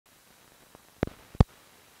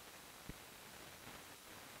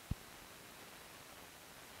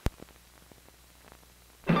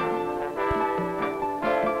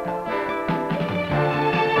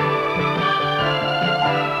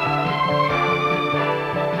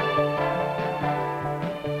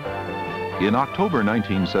In October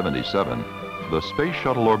 1977, the Space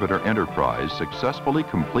Shuttle Orbiter Enterprise successfully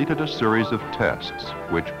completed a series of tests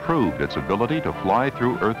which proved its ability to fly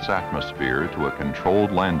through Earth's atmosphere to a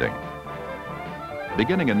controlled landing.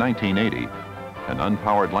 Beginning in 1980, an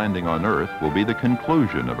unpowered landing on Earth will be the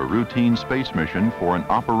conclusion of a routine space mission for an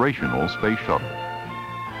operational space shuttle.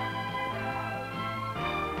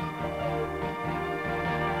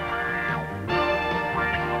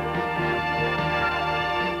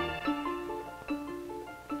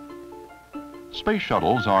 Space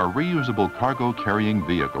shuttles are reusable cargo-carrying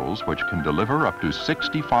vehicles which can deliver up to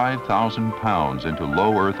 65,000 pounds into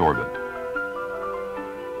low Earth orbit.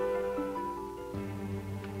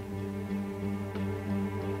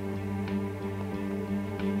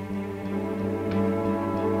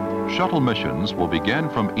 Shuttle missions will begin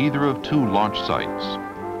from either of two launch sites,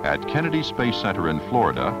 at Kennedy Space Center in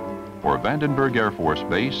Florida or Vandenberg Air Force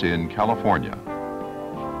Base in California.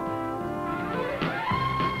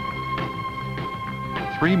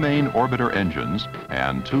 3 main orbiter engines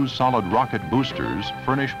and 2 solid rocket boosters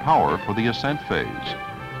furnish power for the ascent phase.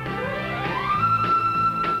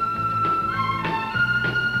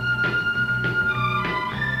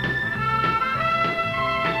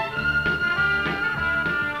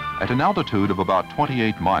 At an altitude of about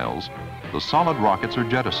 28 miles, the solid rockets are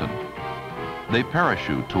jettisoned. They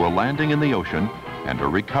parachute to a landing in the ocean and are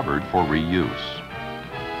recovered for reuse.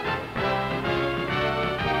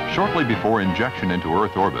 Shortly before injection into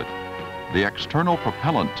Earth orbit, the external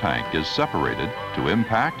propellant tank is separated to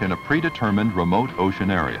impact in a predetermined remote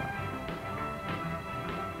ocean area.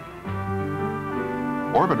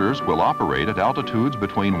 Orbiters will operate at altitudes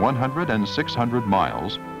between 100 and 600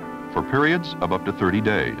 miles for periods of up to 30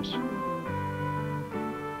 days.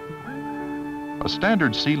 A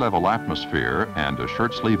standard sea level atmosphere and a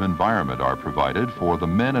shirt sleeve environment are provided for the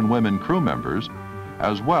men and women crew members,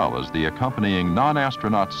 as well as the accompanying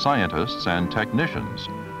non-astronaut scientists and technicians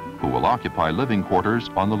who will occupy living quarters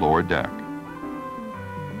on the lower deck.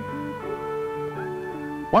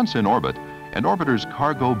 Once in orbit, an orbiter's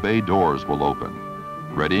cargo bay doors will open,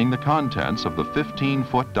 readying the contents of the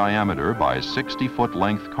 15-foot diameter by 60-foot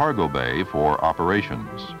length cargo bay for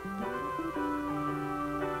operations.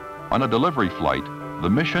 On a delivery flight, the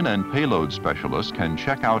mission and payload specialists can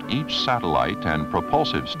check out each satellite and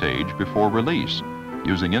propulsive stage before release,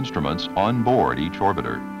 using instruments on board each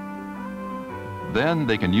orbiter. Then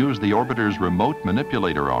they can use the orbiter's remote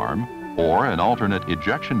manipulator arm or an alternate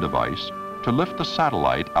ejection device to lift the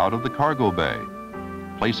satellite out of the cargo bay,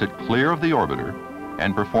 place it clear of the orbiter,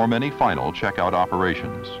 and perform any final checkout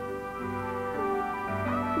operations.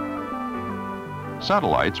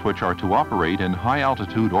 Satellites which are to operate in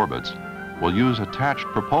high-altitude orbits will use attached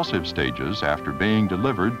propulsive stages after being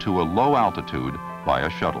delivered to a low altitude by a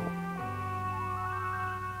shuttle.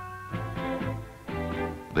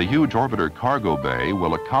 The huge orbiter cargo bay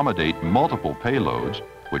will accommodate multiple payloads,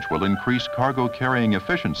 which will increase cargo carrying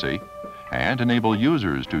efficiency and enable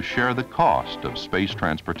users to share the cost of space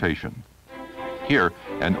transportation. Here,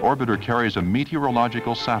 an orbiter carries a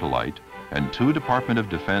meteorological satellite and 2 Department of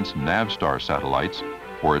Defense Navstar satellites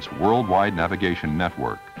for its worldwide navigation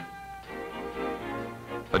network.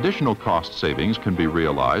 Additional cost savings can be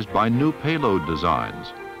realized by new payload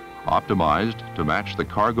designs, optimized to match the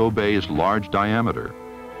cargo bay's large diameter.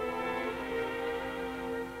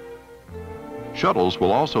 Shuttles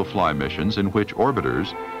will also fly missions in which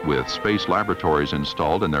orbiters, with space laboratories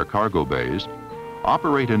installed in their cargo bays,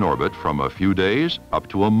 operate in orbit from a few days up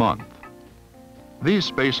to a month. These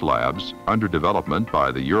space labs, under development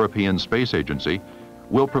by the European Space Agency,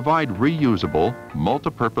 will provide reusable,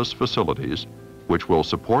 multi-purpose facilities which will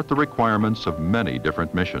support the requirements of many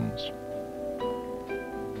different missions.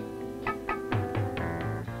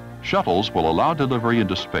 Shuttles will allow delivery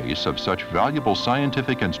into space of such valuable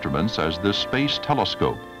scientific instruments as this space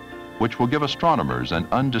telescope, which will give astronomers an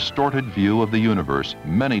undistorted view of the universe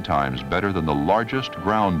many times better than the largest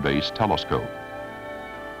ground-based telescope.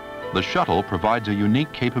 The shuttle provides a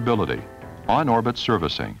unique capability, on-orbit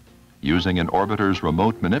servicing, using an orbiter's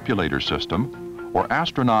remote manipulator system or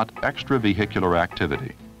astronaut extravehicular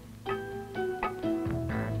activity.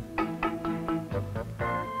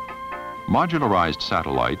 Modularized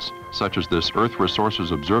satellites, such as this Earth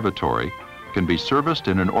Resources Observatory, can be serviced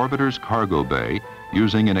in an orbiter's cargo bay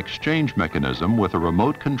using an exchange mechanism with a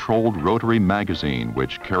remote-controlled rotary magazine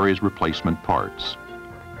which carries replacement parts.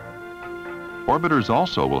 Orbiters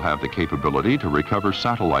also will have the capability to recover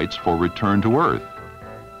satellites for return to Earth.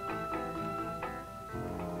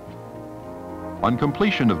 On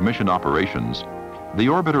completion of mission operations, the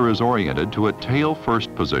orbiter is oriented to a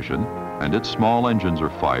tail-first position and its small engines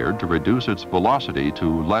are fired to reduce its velocity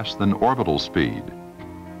to less than orbital speed.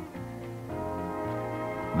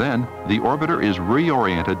 Then, the orbiter is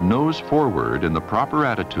reoriented nose forward in the proper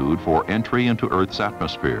attitude for entry into Earth's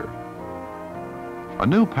atmosphere. A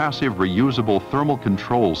new passive reusable thermal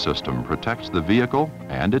control system protects the vehicle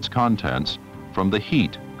and its contents from the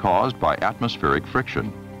heat caused by atmospheric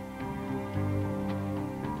friction.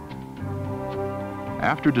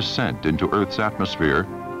 After descent into Earth's atmosphere,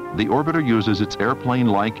 the orbiter uses its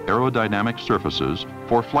airplane-like aerodynamic surfaces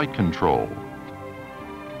for flight control,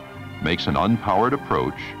 makes an unpowered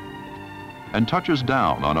approach, and touches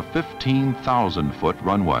down on a 15,000-foot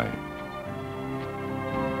runway.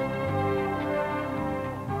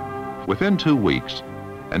 Within 2 weeks,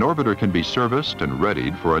 an orbiter can be serviced and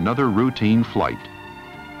readied for another routine flight.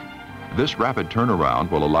 This rapid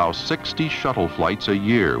turnaround will allow 60 shuttle flights a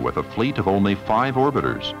year with a fleet of only 5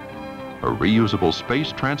 orbiters, a reusable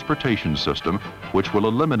space transportation system which will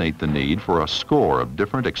eliminate the need for a score of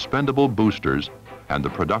different expendable boosters and the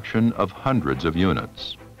production of hundreds of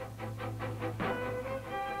units.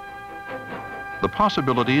 The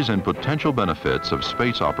possibilities and potential benefits of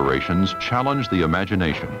space operations challenge the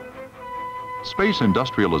imagination. Space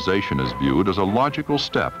industrialization is viewed as a logical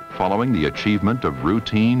step following the achievement of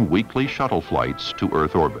routine weekly shuttle flights to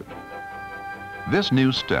Earth orbit. This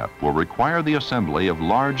new step will require the assembly of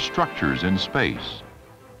large structures in space,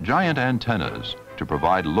 giant antennas to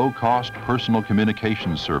provide low-cost personal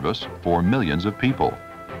communication service for millions of people,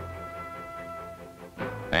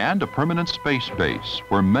 and a permanent space base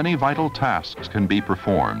where many vital tasks can be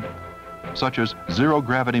performed, such as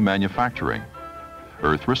zero-gravity manufacturing,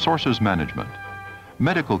 Earth resources management,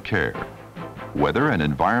 medical care, weather and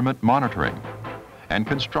environment monitoring, and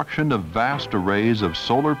construction of vast arrays of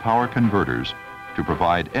solar power converters to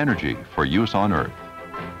provide energy for use on Earth.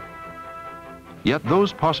 Yet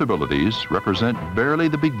those possibilities represent barely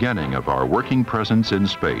the beginning of our working presence in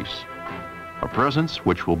space, a presence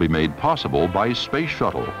which will be made possible by Space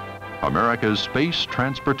Shuttle, America's space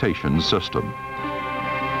transportation system.